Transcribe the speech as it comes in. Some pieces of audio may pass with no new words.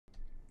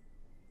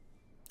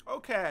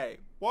Okay,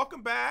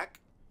 welcome back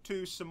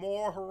to some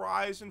more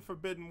Horizon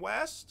Forbidden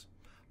West.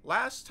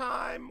 Last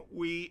time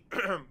we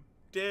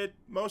did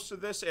most of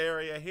this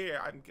area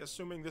here. I'm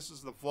assuming this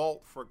is the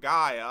vault for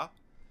Gaia.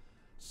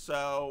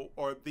 So,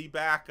 or the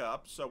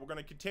backup. So we're going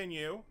to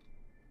continue.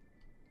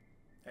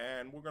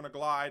 And we're going to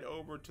glide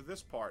over to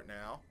this part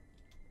now.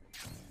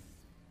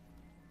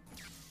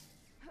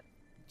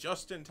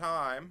 Just in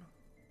time.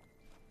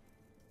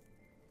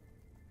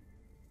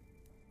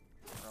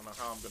 I don't know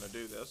how I'm going to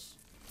do this.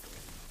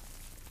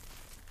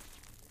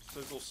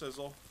 Sizzle,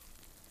 sizzle.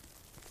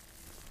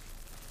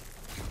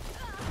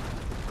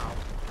 Ow.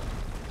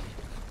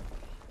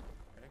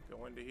 Okay,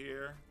 go into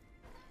here.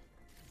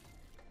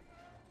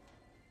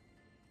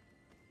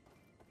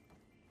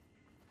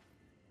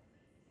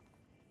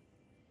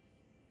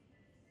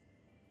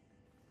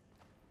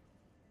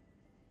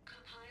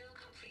 Compile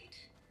complete.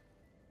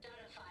 Data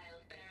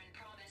file, Baron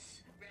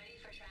Promise, ready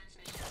for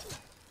transmission.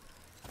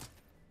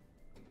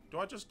 Do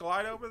I just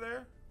glide over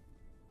there?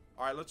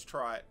 Alright, let's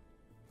try it.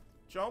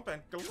 Jump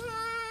and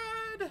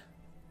glide!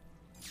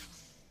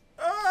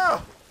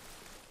 Ah!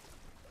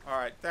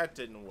 Alright, that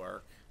didn't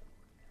work.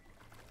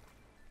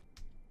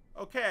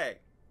 Okay,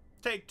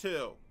 take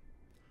two.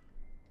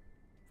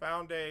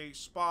 Found a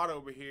spot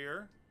over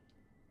here.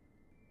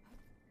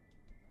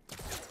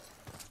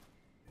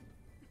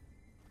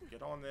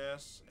 Get on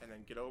this, and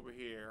then get over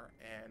here.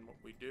 And what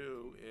we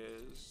do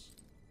is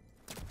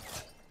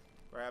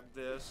grab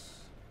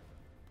this,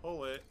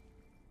 pull it,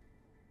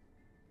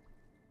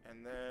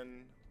 and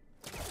then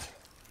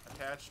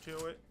attach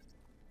to it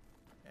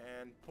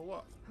and pull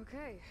up.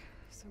 Okay,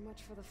 so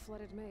much for the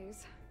flooded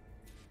maze.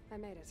 I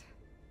made it.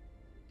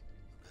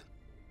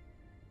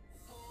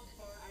 Hold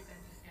for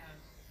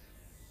identiscan.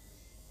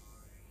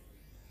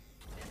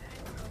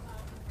 Genetic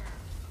profile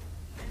confirmed.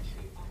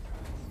 Entry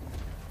authorized.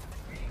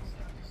 Greetings,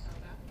 Dr.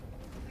 Soda.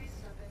 Please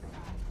step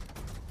inside.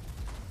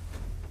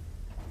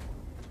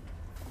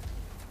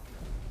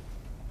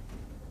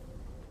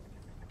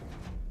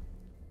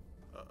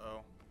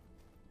 Uh-oh.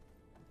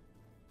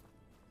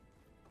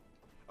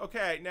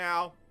 Okay,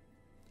 now,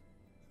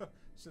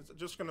 since I'm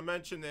just going to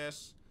mention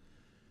this,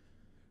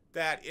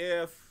 that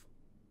if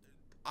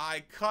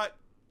I cut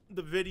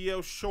the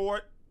video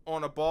short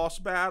on a boss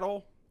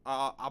battle,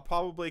 I'll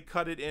probably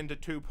cut it into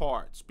two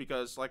parts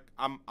because, like,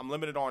 I'm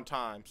limited on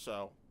time.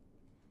 So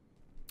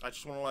I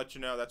just want to let you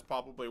know that's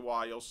probably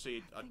why you'll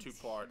see a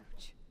two-part.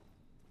 Huge.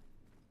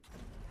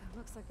 It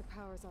looks like the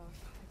power's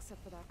off,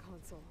 except for that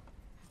console.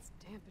 It's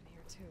damp in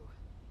here too.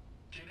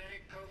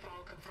 Genetic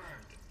profile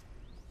confirmed.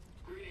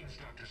 Greetings,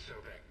 Dr.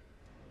 Sobek.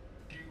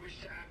 Do you wish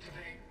to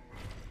activate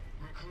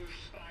Recluse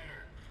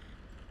Spider?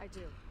 I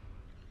do.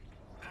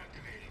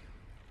 Activating.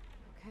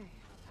 Okay,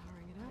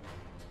 powering it up.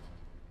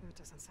 That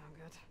doesn't sound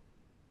good.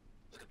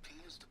 It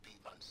appears to be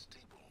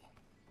unstable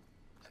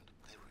and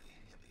very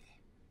heavy.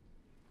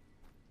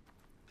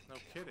 No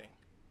kidding.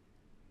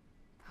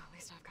 Well, at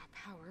least I've got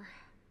power.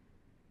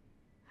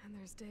 And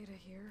there's data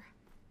here.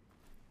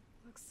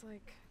 Looks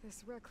like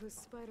this recluse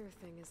spider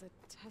thing is a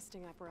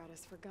testing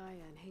apparatus for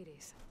Gaia and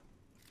Hades.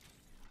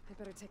 I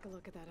better take a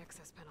look at that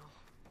access panel.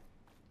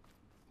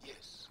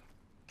 Yes,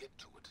 get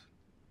to it.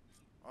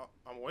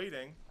 I'm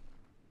waiting.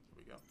 Here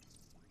we go.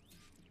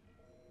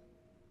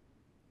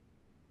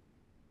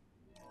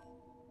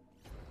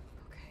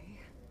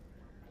 Okay.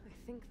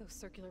 I think those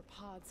circular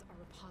pods are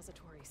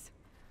repositories.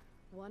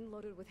 One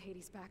loaded with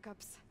Hades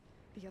backups,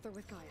 the other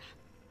with Gaia.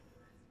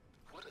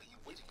 What are you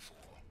waiting for?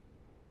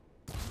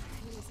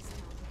 Hades is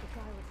down, but the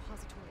Gaia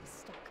repository is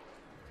stuck.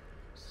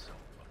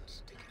 Someone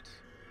stick it.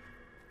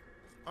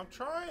 I'm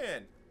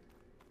trying.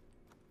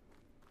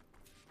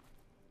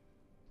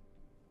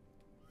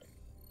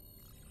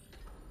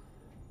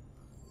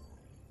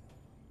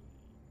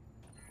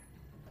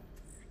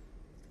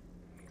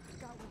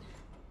 Got one.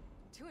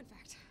 Two, in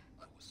fact.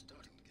 I was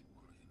starting to get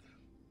worried.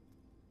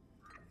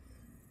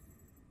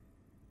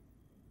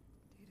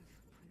 Data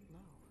footprint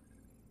low.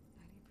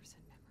 90%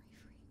 memory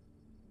free.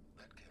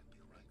 That can't be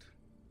right.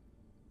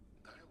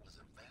 Gaia was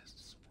a vast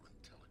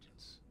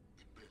superintelligence.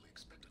 It barely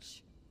expected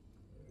it.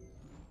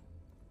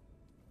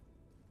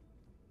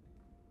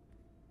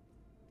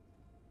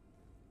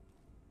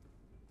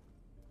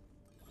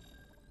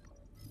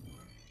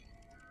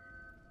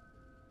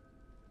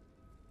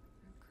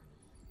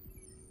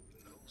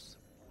 No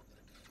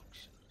subordinate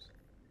functions.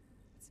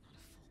 It's not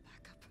a full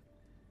backup.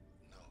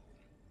 No.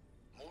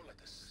 More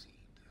like a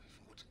seed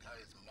from which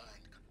Gaia's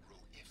mind could grow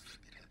if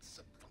it had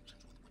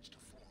subfunctions with which to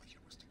form a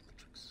heuristic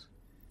matrix.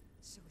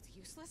 So it's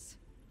useless?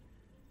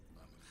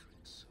 I'm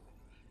afraid so.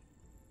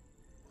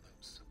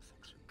 Without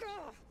subfunctions.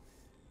 Gah!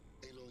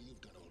 Aloy,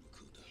 you've done all you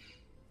could.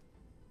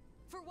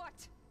 For what?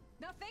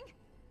 Nothing?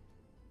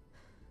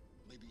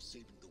 Maybe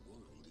saving the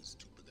world is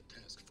too big a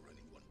task for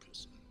any one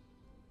person.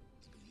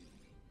 Even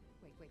you.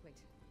 Wait.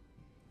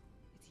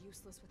 It's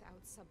useless without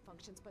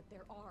subfunctions, but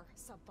there are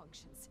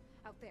subfunctions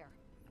out there.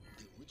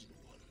 The original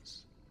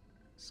ones.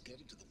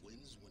 Scattered to the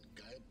winds when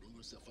Gaia blew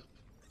herself up.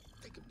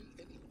 They could be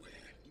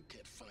anywhere. You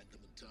can't find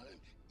them in time.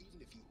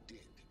 Even if you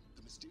did, the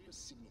The mysterious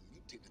signal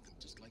mutated them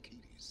just like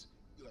Hades.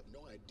 You have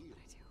no idea. I do.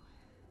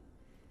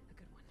 A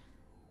good one.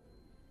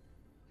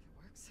 If it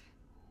works.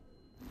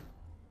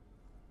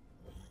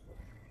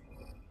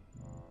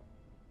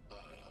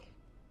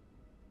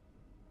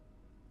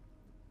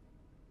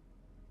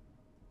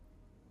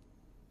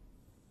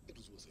 It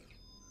was with her.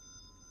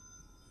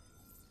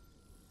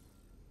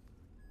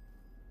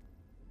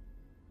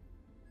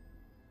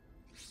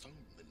 You found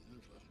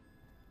Minerva,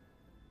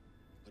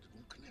 but it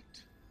won't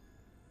connect.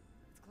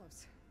 It's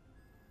close.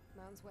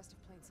 Mountains west of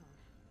Plainzone.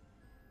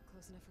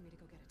 Close enough for me to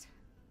go get it.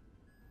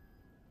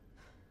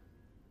 I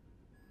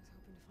was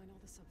hoping to find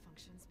all the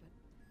subfunctions, but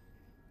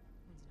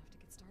one's enough to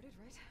get started,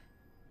 right?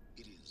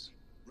 It is.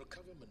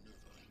 Recover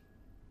Minerva.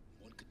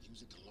 One could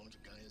use it to launch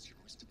Gaia's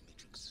heuristic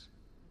matrix.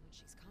 And when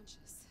she's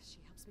conscious,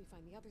 she helps me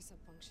find the other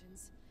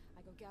subfunctions.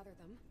 I go gather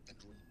them. And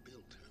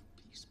rebuild her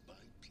piece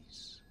by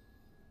piece.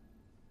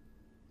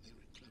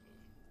 Very clever.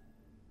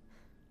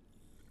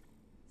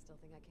 Still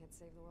think I can't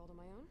save the world on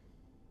my own?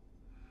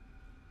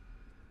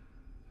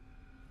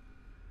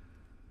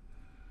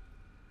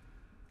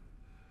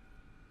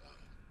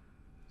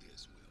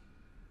 Yes, Will.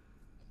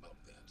 About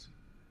that.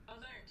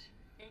 Alert!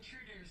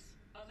 Intruders!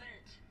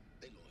 Alert!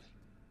 Aloy,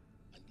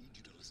 I need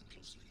you to listen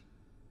closely.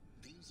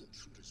 These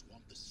intruders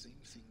want the same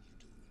thing you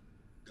do.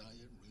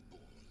 Gaia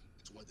reborn.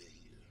 It's why they're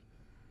here.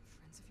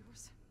 Friends of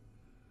yours?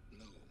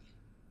 No.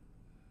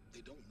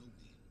 They don't know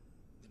me.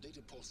 The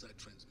data pulse I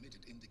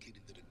transmitted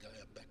indicated that a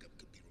Gaia backup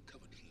could be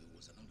recovered here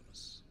was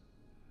anonymous.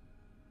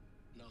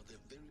 Now,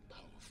 they're very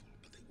powerful,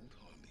 but they won't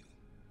harm you.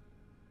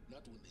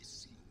 Not when they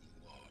see who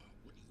you are,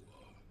 what you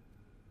are.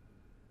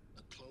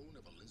 A clone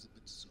of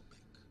Elizabeth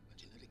Sobek, a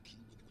genetic key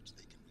with which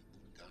they can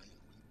reboot Gaia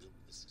and rebuild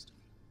the system.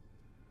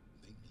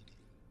 They need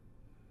you.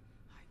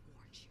 I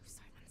warned you,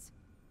 Silence.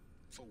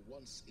 For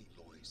once,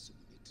 Aloy,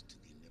 submit to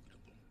the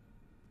inevitable.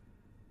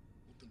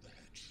 Open the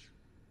hatch.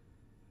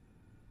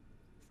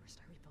 First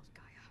I rebuild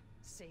Gaia,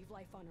 save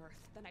life on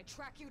Earth, then I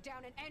track you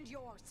down and end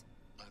yours!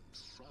 I'm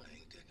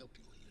trying to help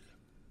you here.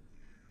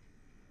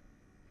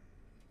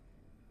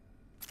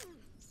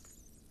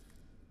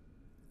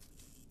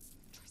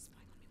 Try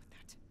spying on me with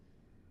that.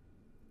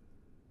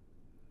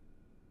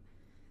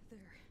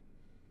 There.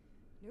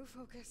 New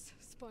focus,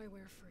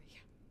 spyware free.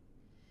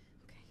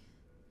 Okay.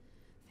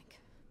 Think.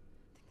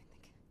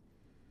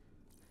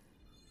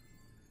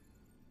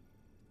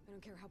 I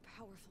don't care how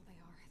powerful they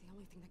are. The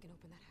only thing that can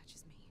open that hatch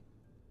is me.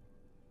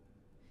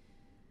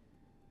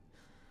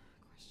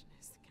 Question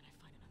is, can I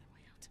find another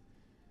way out?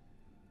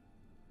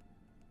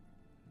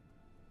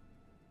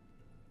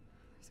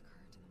 There's a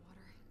current in the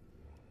water.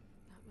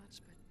 Not much,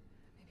 but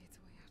maybe it's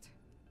a way out.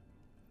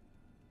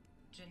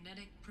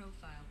 Genetic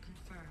profile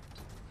confirmed.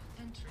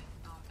 Entry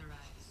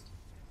authorized.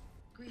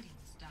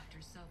 Greetings, Dr.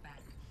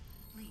 Sobek.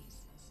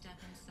 Please step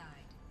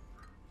inside.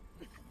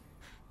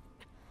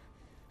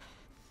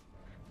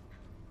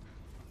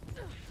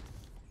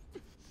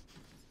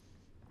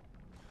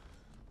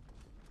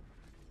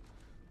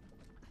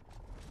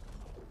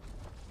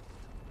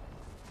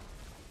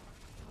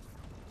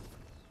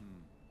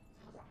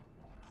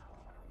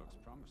 Looks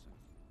promising.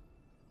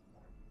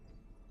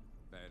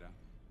 Beta.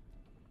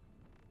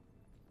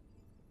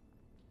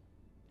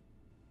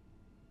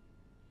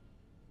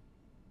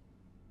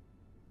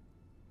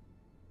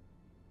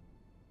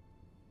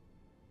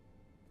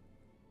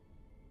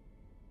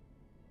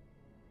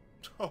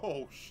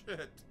 Oh,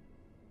 shit.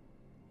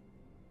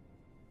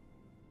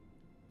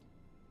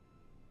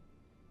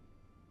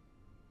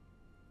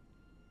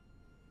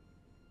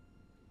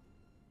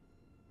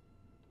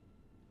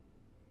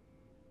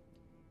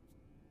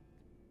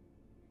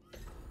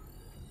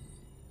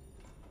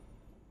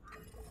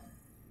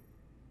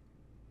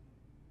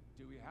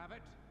 Do we have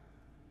it?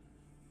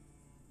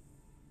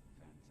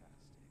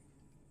 Fantastic.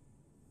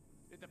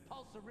 Did the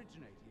pulse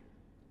originate here?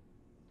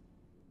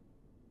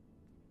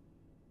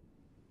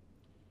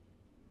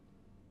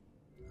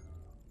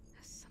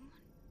 Has someone...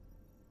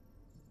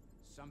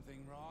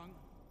 Something wrong?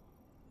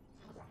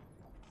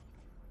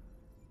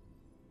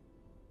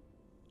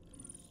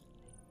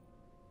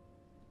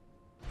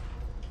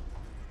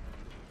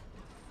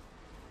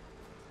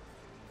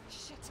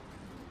 Shit!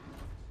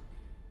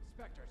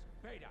 Spectres,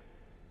 Beta.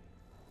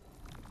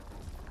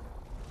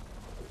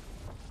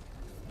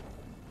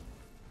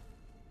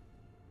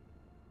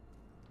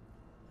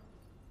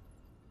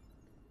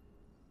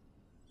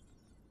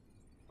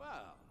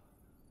 Well,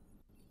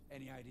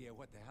 any idea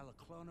what the hell a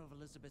clone of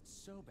Elizabeth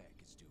Sobek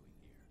is doing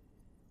here?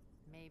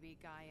 Maybe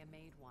Gaia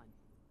made one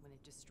when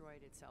it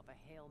destroyed itself, a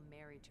Hail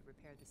Mary to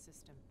repair the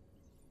system.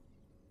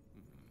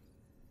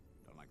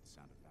 Don't like the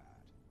sound of that.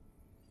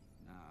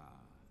 Nah,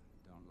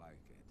 don't like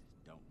it.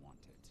 Don't want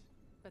it.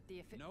 But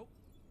the Nope.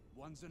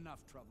 One's enough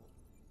trouble.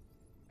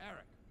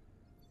 Eric,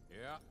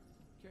 Yeah,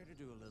 care to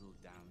do a little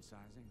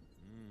downsizing?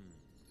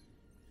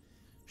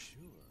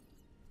 sure.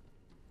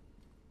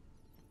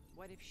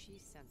 What if she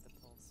sent the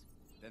pulse?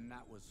 Then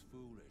that was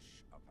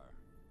foolish of her.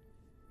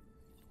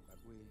 But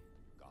we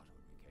got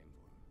what we came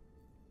for.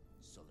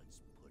 So let's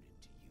put it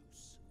to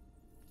use.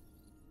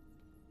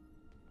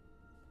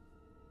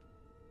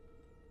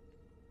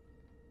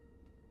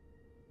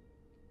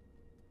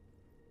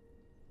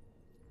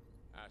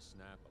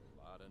 snap a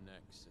lot of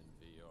necks in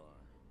VR.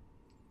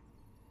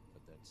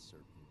 But that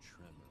certain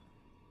tremor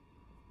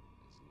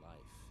as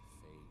life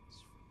fades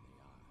from the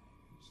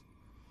eyes.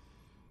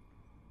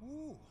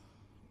 Ooh,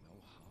 no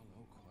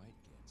hollow quite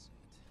gets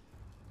it.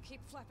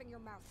 Keep flapping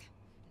your mouth.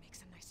 It makes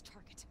a nice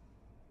target.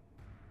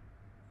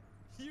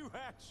 You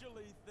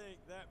actually think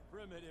that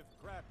primitive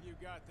crap you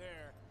got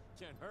there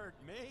can hurt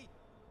me?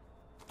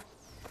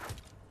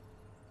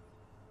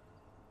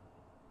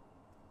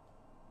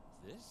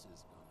 This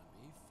is gonna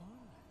be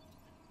fun.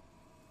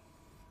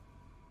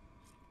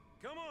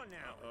 Come on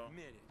now,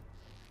 admit it.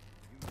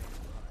 You made it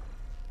right.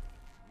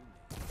 You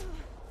made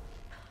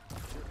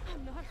it.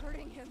 I'm not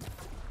hurting him.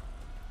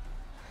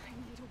 I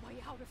need a way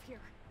out of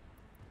here.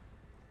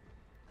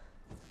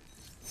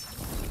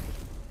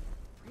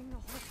 Bring the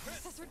whole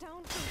processor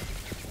down.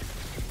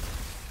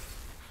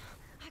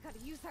 I gotta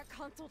use that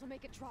console to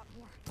make it drop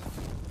more.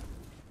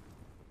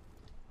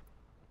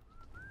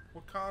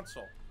 What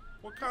console?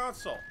 What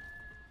console?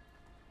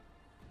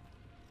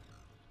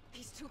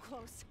 He's too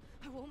close.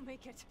 I won't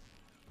make it.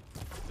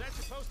 Is that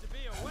supposed to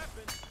be a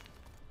weapon?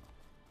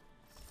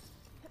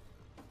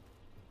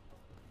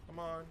 Come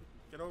on,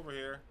 get over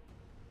here.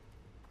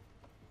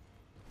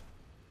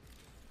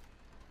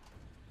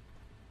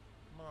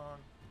 Come on.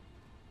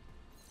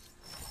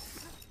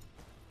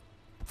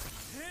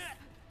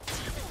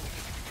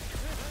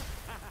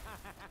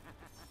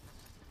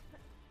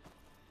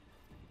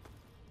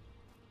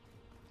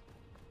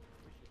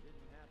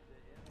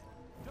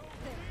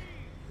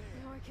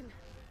 Now I can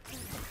get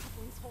the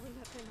couplings holding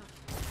that thing up.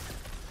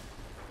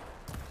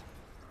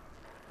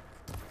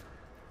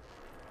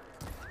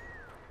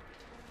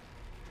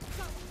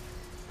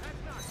 That's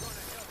not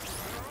gonna help you,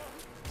 girl.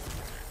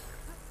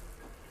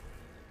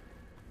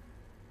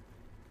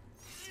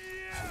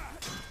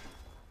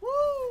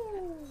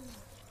 Woo!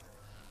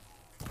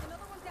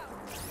 Another one down.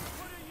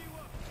 What are you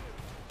up to?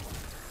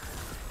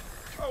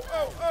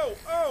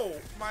 Oh!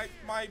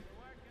 My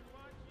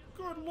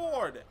good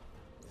lord!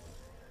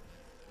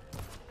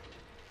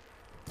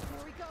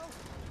 Here we go.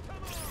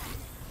 Come on!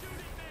 Shoot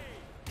at me!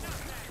 Not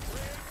that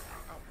quick!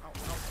 Ow.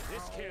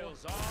 This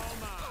kill's all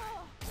mine.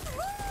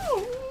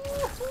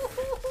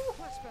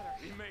 Much better.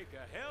 We make a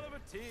hell of a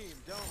team,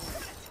 don't we?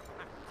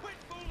 Quit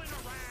fooling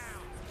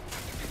around!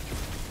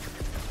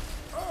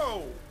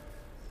 Oh!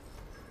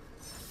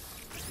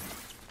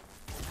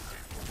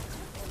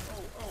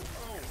 Oh.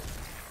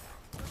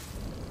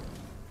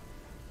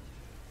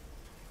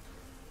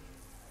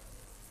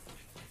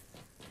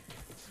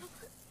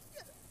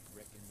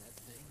 Reckon that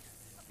thing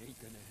ain't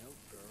gonna help,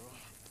 girl.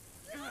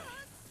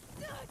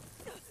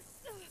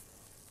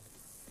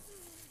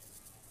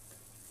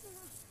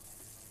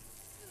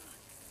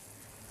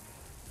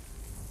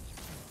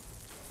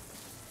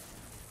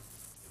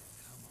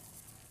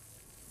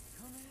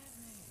 Come at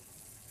me.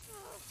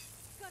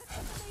 Gotta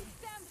cut the main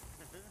stem.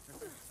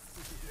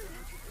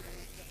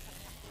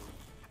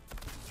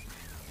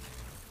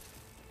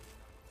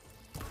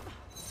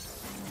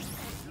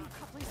 Two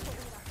couplings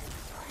holding it up.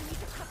 I need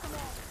to cut them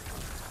all.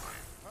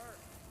 Hurt.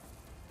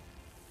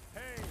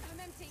 Hey, I'm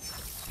empty.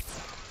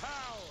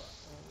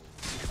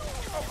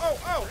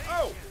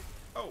 power.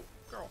 Oh,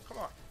 girl, come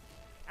on.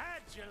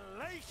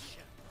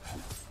 Adulation.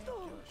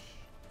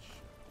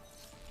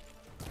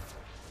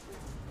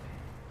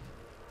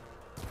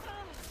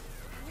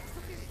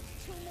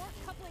 Two more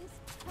couplings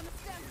on the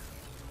stem.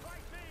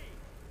 Like me.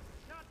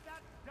 Not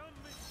that dumb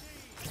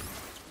machine.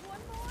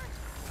 One more.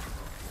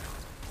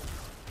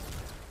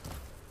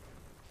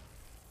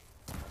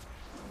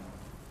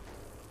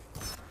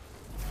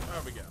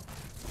 There we go.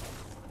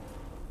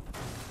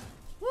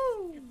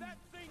 Woo! If that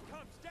thing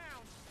comes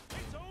down,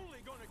 it's only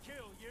gonna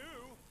kill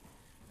you.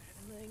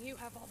 I'm letting you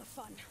have all the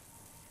fun.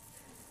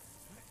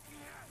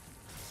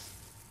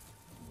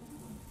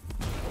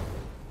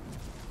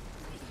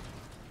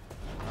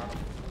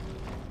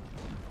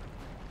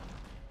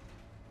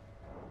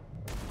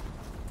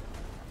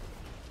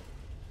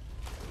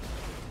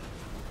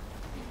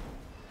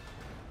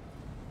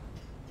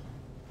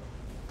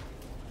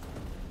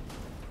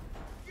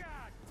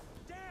 God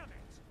damn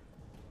it!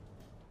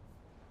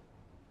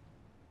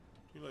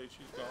 Too late,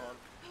 she's gone.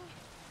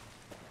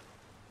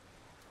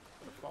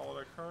 Gotta follow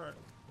that current.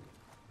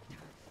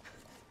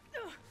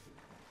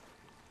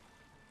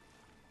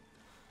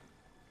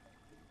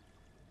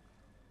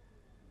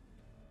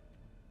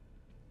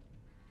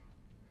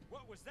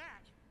 What was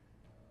that?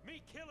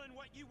 Me killing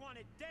what you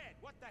wanted dead.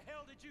 What the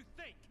hell did you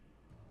think?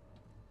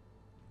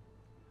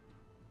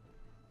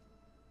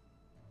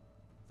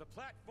 The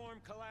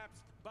platform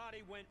collapsed,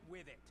 body went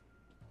with it.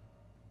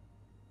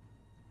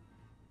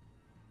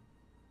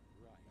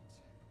 Right.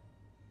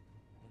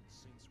 And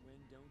since when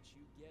don't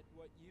you get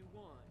what you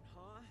want,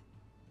 huh?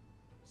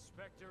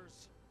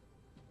 Spectres,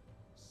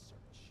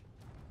 search.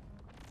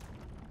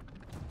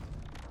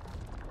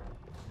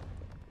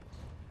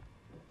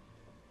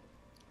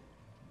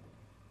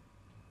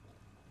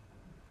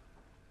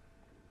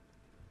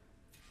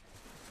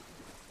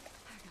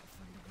 I gotta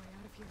find a way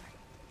out of here.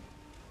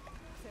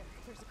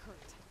 There's a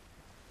current. Is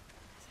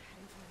it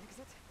heading for an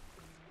exit?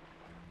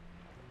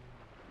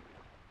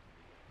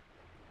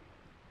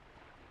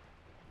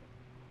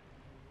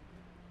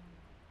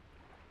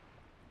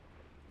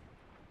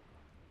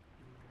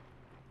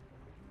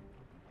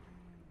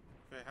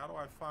 Okay, how do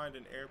I find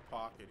an air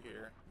pocket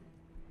here?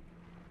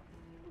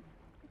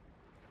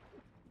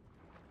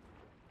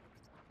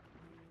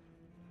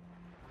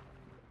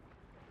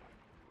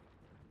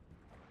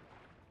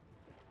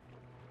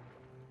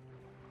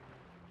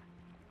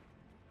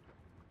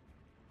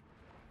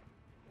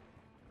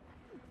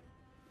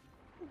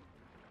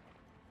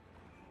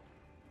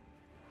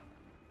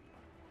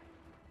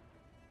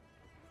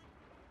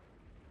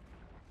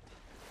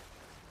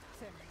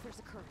 There's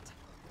a current.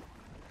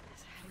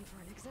 Is it heading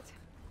for an exit?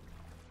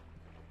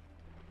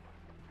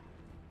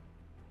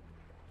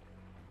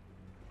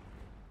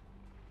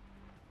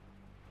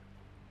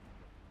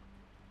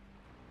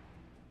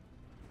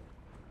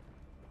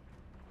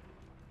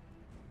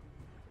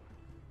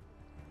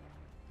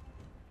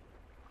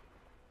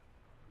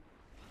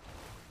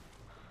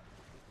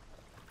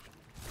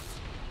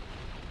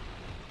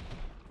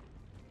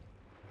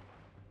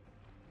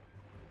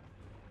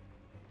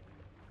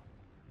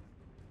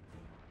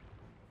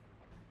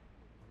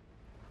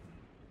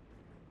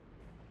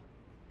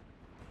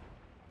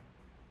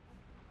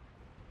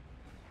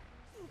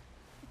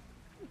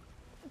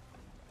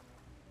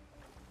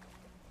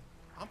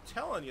 I'm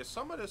telling you,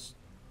 some of this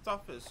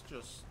stuff is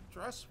just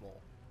stressful.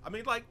 I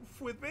mean, like,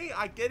 with me,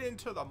 I get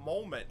into the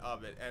moment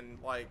of it, and,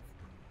 like,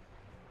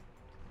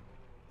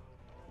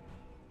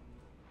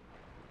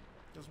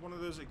 there's one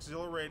of those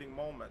exhilarating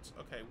moments.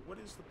 Okay, what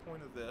is the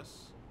point of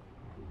this?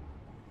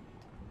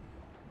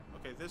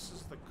 Okay, this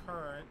is the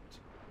current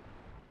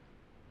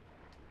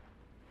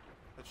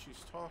that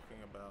she's talking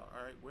about.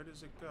 Alright, where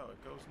does it go?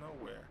 It goes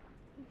nowhere.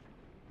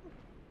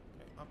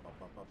 Okay, up,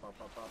 up, up, up,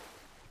 up, up, up.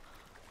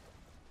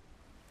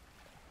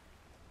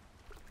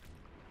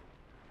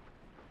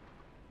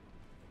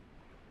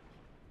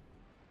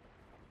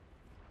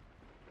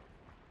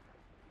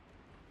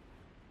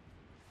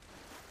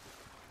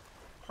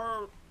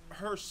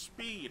 Her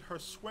speed, her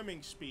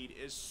swimming speed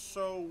is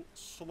so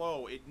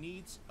slow. It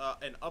needs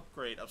an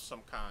upgrade of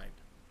some kind.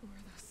 Who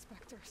are those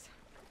specters?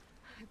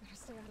 I better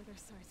stay out of their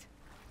sight.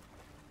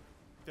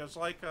 There's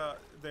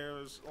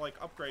like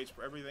upgrades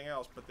for everything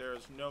else, but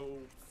there's no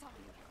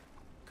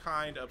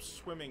kind of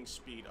swimming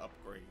speed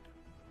upgrade.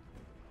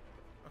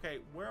 Okay,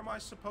 where am I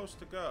supposed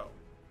to go?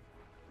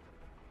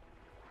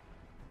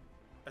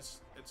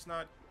 It's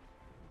not.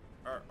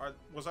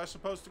 Was I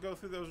supposed to go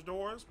through those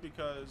doors?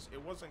 Because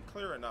it wasn't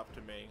clear enough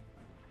to me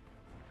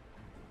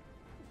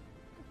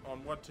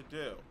on what to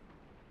do.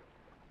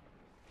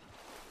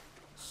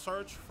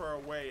 Search for a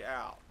way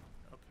out.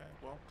 Okay,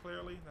 well,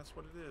 clearly that's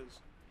what it is.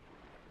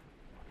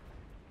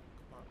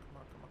 Come on, come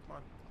on, come on, come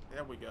on.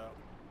 There we go.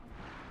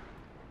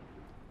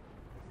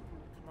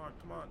 Come on,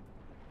 come on.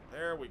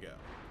 There we go.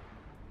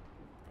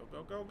 Go,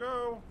 go, go,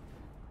 go.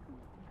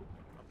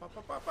 Up, up,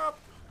 up, up, up.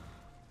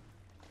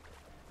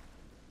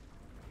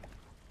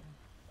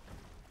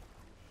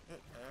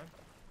 Shit, man.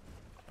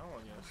 I'm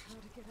telling you. How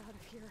to get out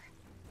of here?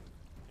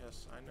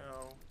 Yes, I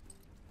know.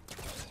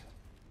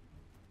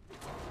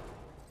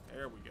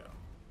 There we go.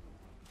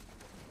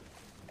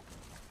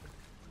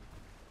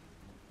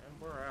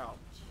 And we're out.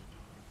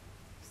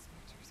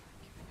 Specters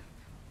aren't giving up.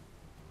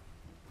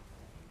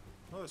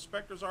 Well, the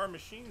specters are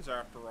machines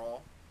after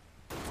all.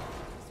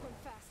 Swim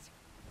fast.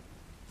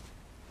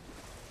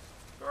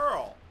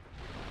 Girl!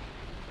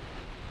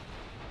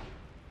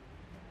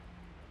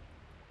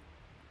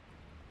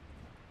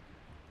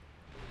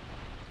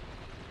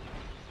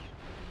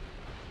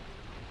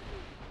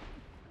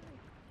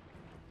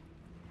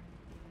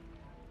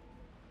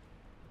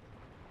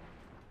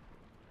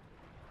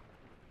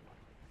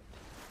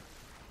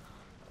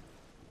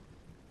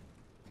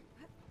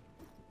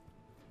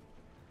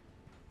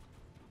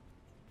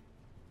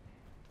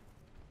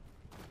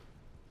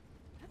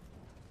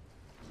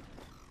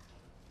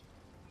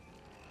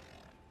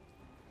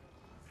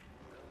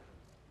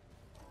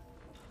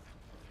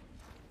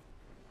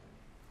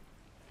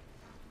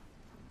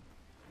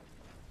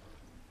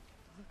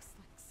 Looks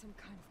like some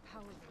kind of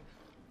power room.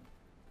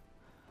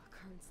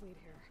 Currents lead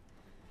here.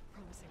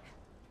 Promising.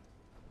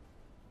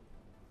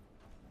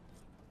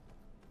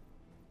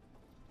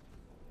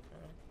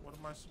 Okay, what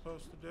am I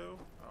supposed to do?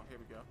 Oh, here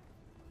we go.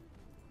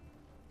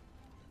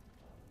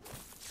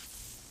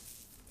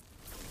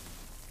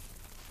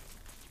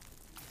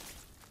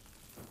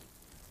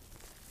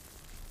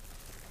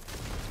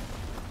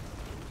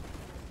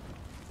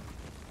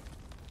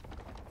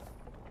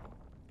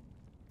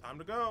 Time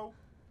to go.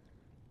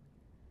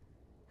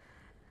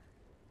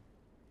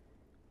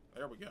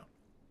 There we go.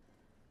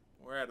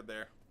 We're out of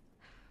there.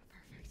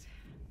 Perfect.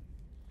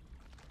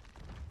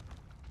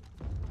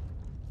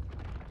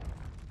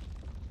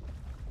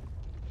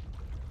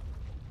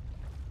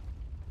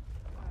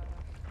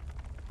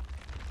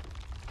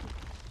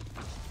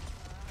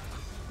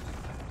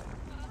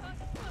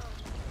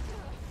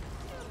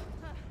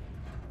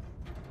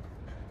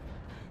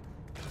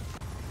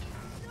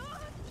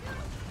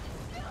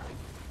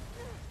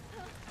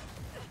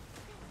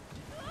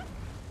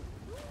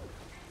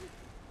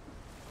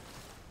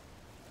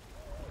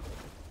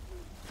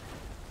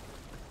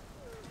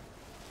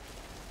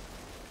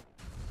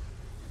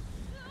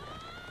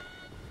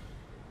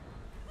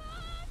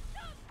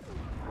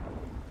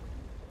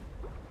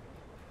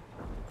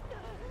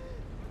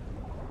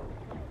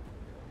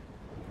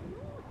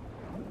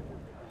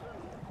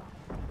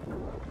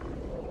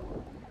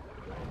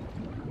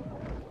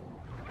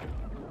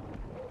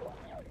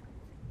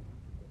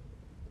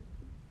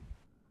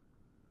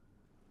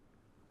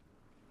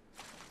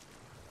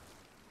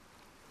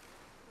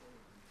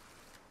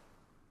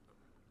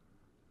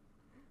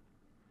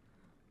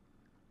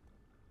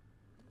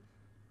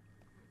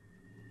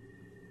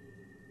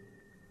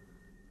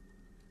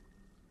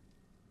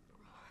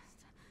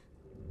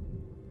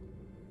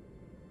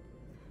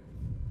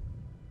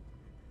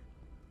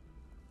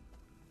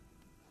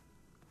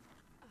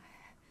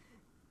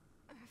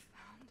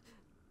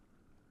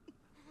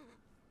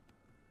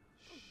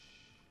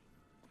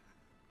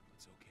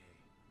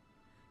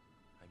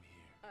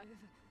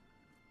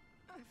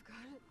 I've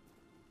got it.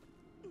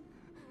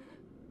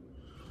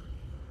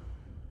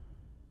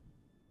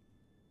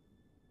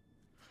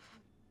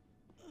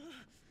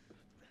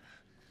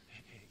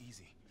 Hey,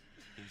 easy.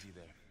 Easy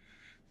there.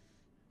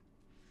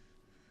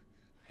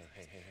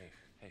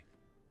 Hey.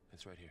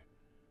 It's right here.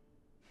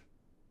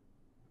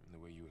 And the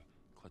way you were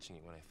clutching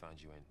it when I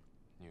found you, I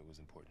knew it was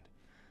important.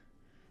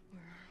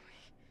 Where are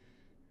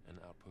we? An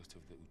outpost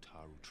of the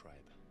Utaru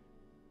tribe.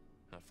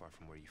 Not far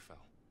from where you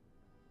fell.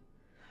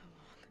 How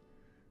long?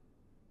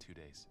 2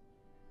 days.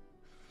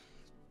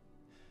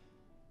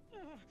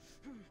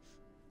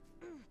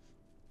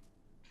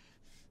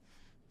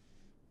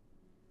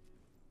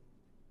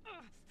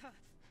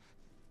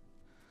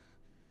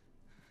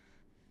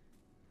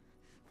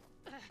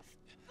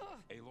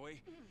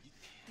 Aloy?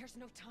 There's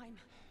no time.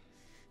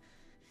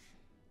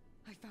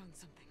 I found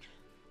something.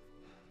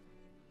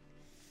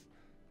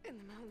 In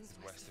the mountains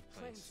West of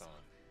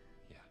Plainsong.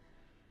 Yeah.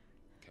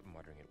 Kept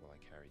muttering it while I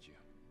carried you.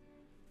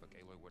 Look,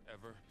 Aloy,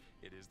 whatever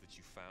it is that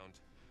you found,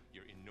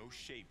 you're in no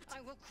shape.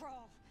 I will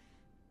crawl.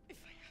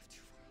 If I have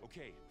to.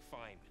 Okay,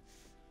 fine.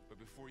 But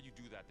before you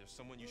do that, there's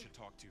someone you should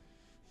talk to.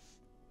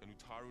 An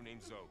Utaru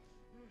named Zoe.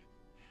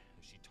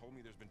 She told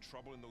me there's been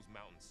trouble in those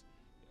mountains.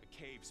 A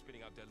cave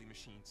spitting out deadly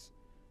machines.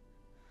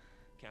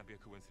 Can't be a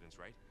coincidence,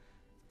 right?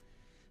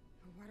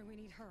 Why do we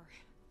need her?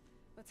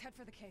 Let's head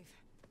for the cave.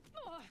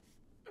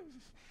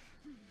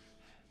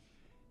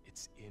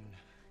 It's in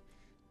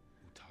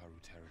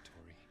Utaru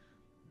territory.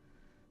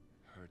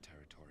 Her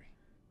territory.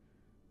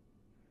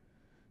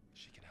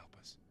 She can help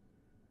us.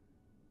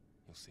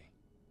 You'll see.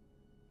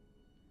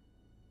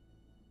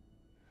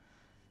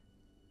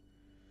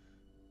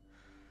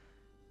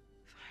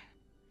 Fine.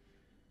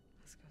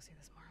 Let's go see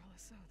this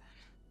marvelous Zoe then.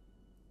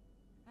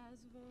 As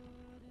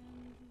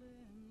verdant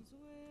limbs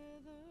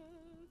wither,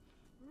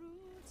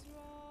 roots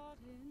rot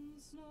in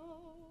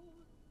snow,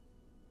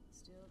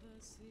 still the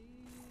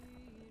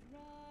seed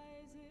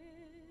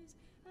rises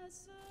as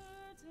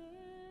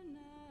certain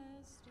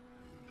as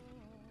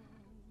stone.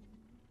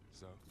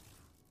 Zoe?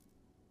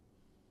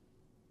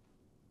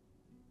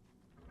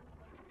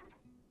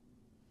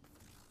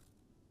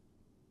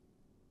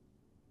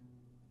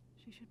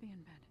 She should be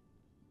in bed.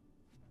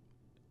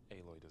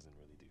 Aloy doesn't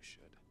really do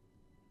should.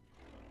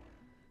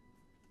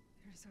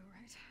 You're so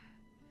right.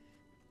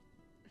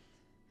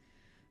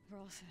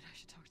 Varl said I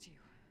should talk to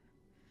you.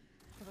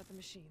 About the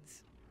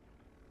machines.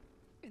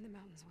 In the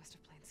mountains west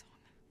of Plainsong.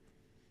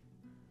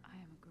 I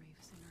am a grave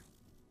singer.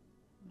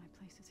 My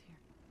place is here.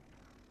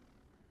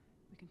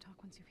 We can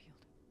talk once you've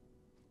healed.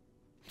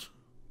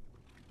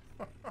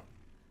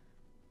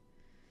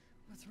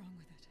 What's wrong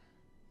with it?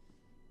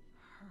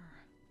 Her.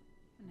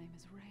 Her name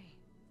is Ray,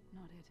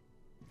 not it.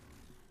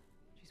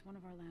 She's one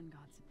of our land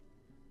gods.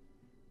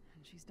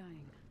 And she's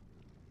dying.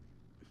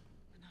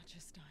 But not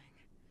just dying.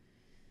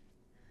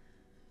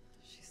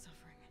 She's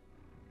suffering.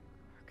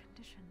 Her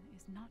condition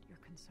is not your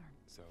concern.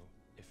 So,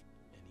 if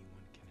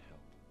anyone can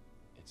help,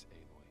 it's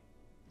Aloy.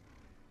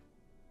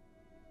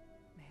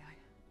 May I?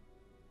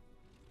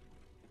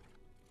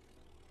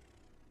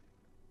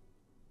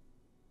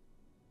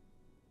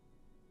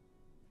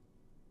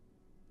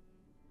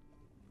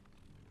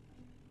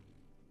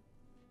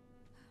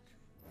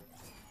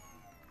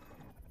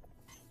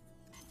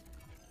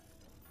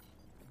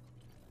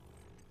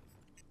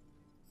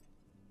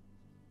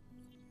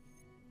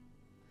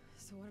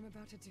 So what I'm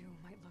about to do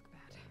might look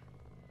bad,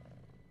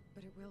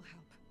 but it will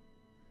help.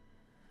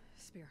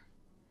 Spear.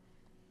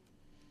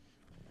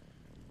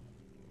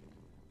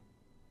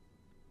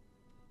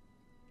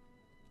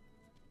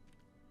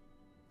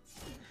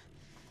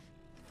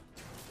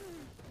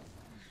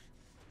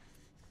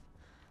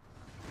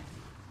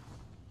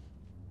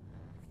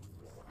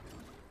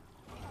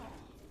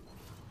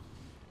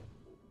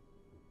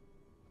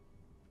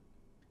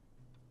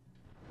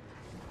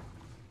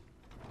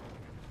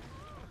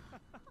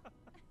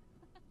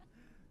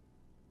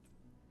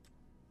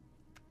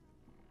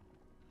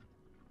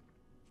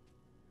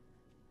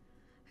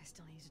 I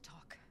still need to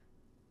talk.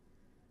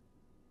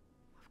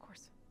 Of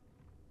course.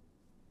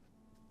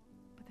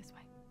 But this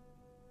way.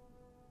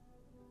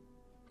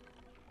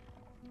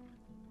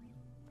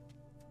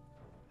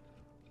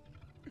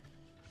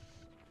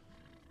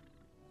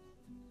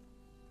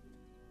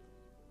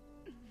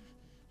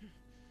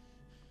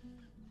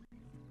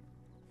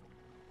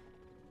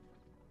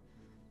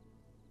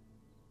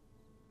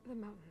 The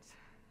mountains.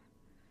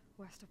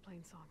 West of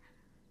Plainsong.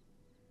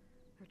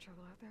 There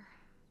trouble out there?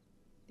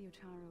 The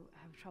Utaru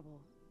have trouble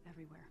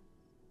everywhere.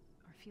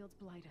 Our fields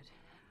blighted,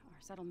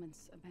 our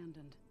settlements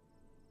abandoned.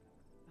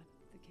 But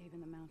the cave in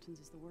the mountains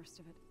is the worst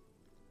of it.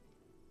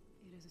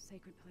 It is a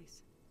sacred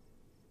place.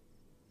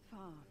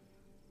 Fa,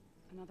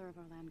 another of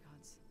our land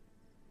gods,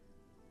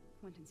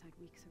 went inside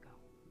weeks ago,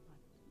 but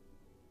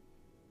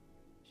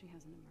she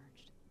hasn't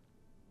emerged.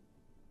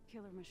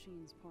 Killer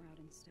machines pour out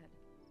instead,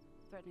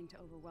 threatening to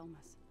overwhelm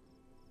us.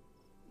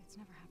 It's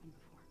never happened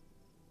before.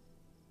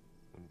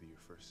 Wouldn't be your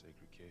first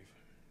sacred cave.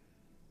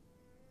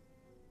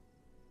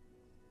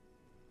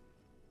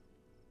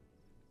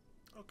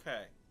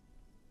 Okay.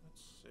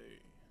 Let's see.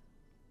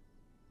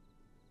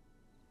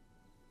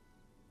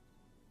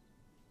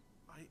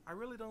 I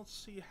really don't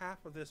see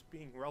half of this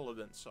being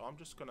relevant, so I'm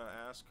just gonna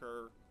ask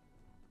her.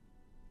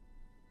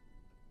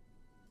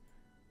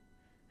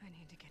 I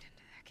need to get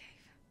into that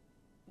cave.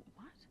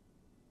 What?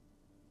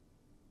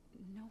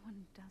 No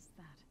one does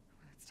that.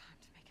 Well, it's time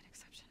to make an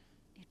exception.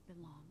 It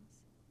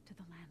belongs to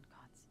the land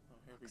gods. Oh,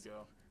 here we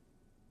go.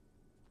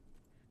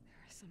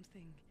 There is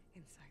something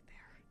inside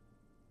there.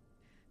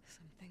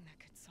 Something that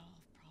could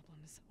solve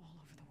problems all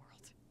over the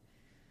world.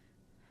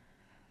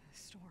 The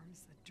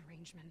storms, the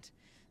derangement.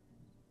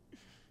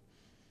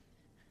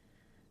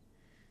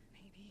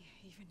 Maybe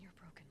even your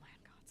broken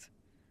land gods.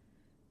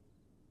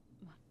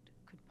 What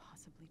could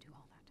possibly do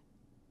all that?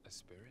 A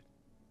spirit?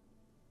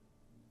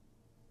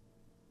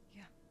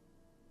 Yeah.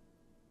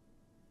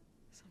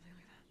 Something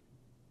like that.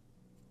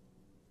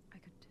 I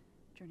could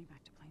journey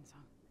back to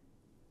Plainsong.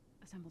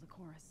 Assemble the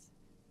chorus.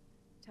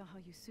 Tell how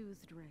you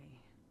soothed Ray.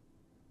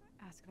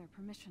 Ask their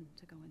permission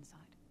to go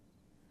inside.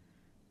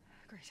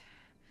 Great.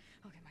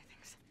 I'll get my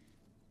things.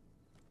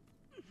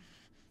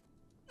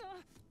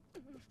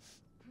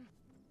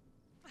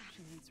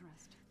 She needs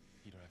rest.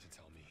 You don't have to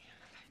tell me.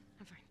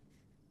 I'm fine.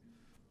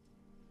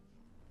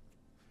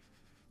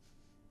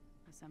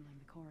 Assembling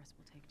the chorus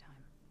will take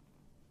time.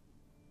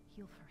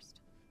 Heal first,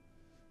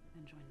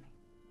 then join me.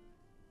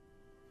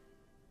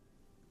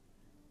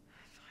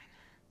 Fine.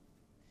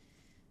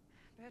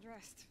 Bed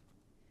rest.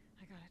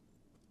 I got it.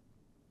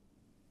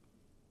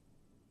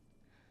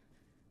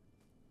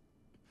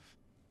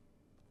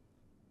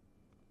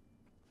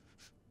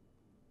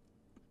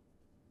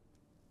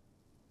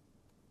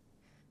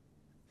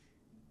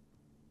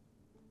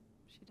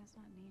 She does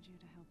not need you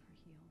to help her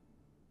heal.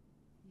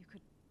 You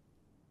could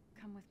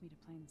come with me to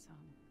Plainsong.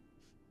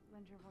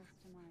 Lend your voice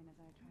to mine as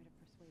I try to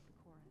persuade the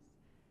chorus.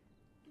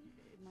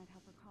 It might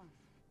help her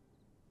cause.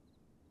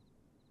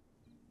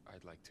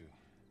 I'd like to,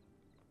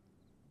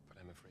 but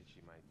I'm afraid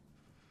she might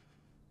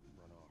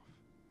run off.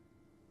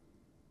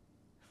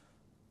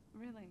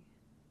 Really?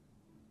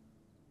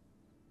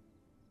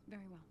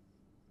 Very well.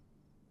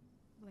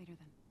 Later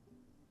then.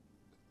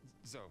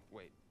 Zoe,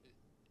 wait.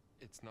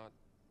 It's not,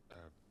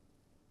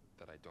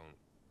 that I don't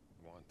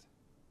want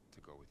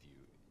to go with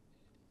you.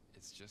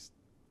 It's just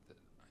that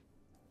I...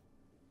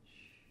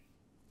 Shh.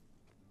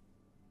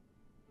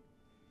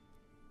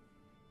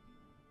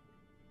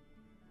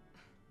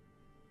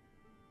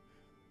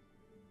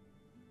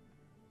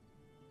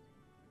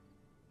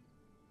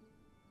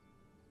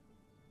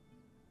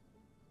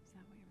 Is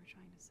that what you were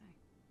trying to say?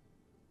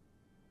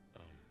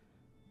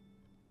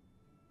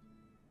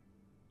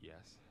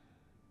 Yes?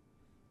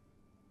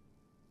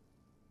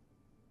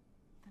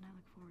 Then I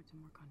look forward to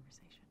more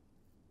conversation.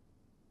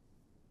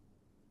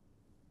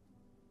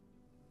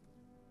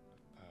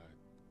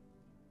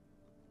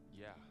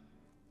 Yeah.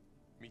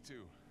 Me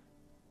too.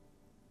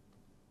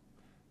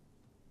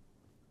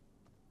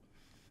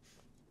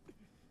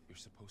 You're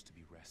supposed to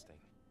be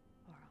resting.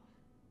 Laurel.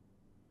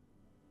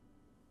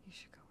 You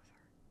should go with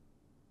her.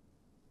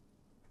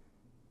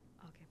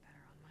 I'll get better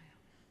on my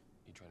own.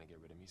 You trying to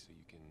get rid of me so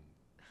you can...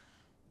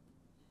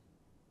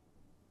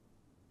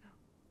 No.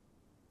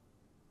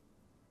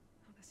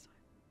 Not this time.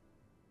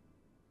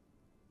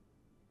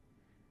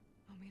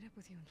 I'll meet up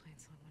with you in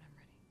Plainsong when I'm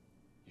ready.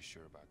 You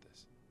sure about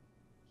this?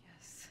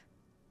 Yes.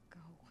 Go.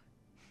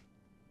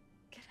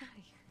 Get out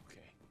of here.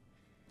 Okay.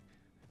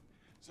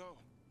 So,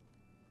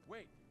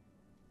 wait.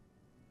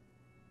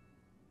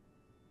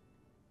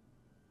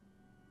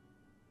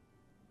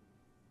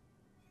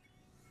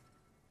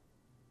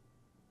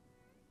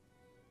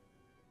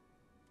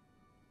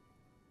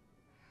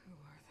 Who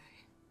are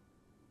they?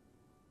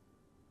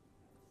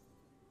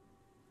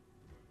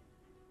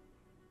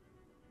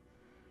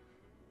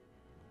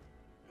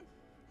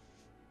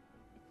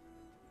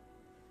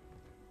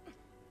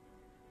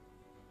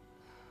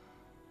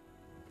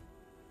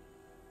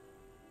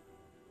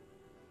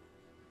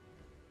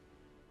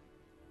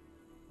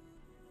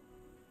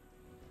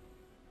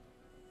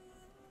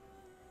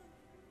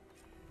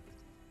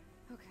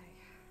 Okay,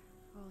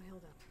 all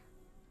healed up.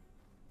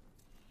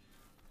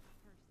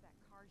 First that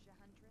Karja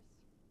Huntress,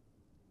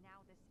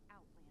 now this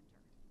Outlander.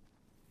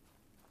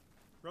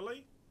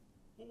 Really?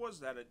 What was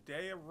that, a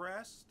day of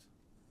rest?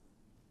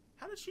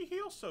 How did she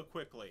heal so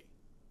quickly?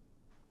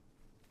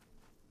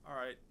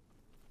 Alright.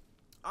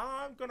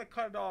 I'm gonna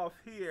cut it off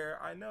here.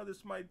 I know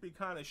this might be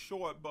kind of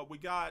short, but we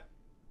got,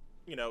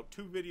 you know,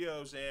 2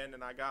 videos in,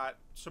 and I got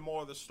some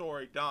more of the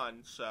story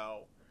done,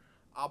 so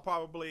what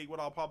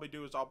I'll probably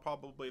do is I'll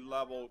probably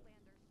level...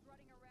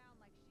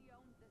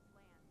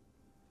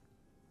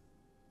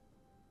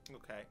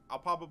 Okay, I'll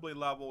probably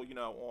level, you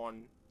know,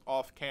 on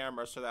off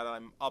camera so that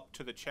I'm up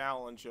to the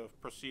challenge of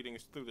proceeding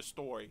through the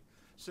story.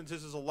 Since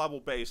this is a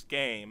level-based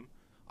game,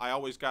 I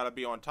always got to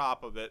be on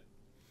top of it.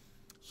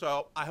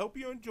 So I hope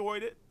you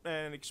enjoyed it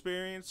and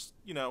experiencing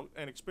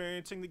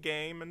the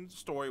game and the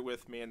story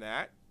with me and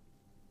that.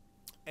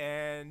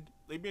 And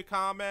leave me a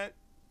comment,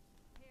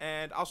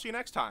 and I'll see you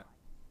next time.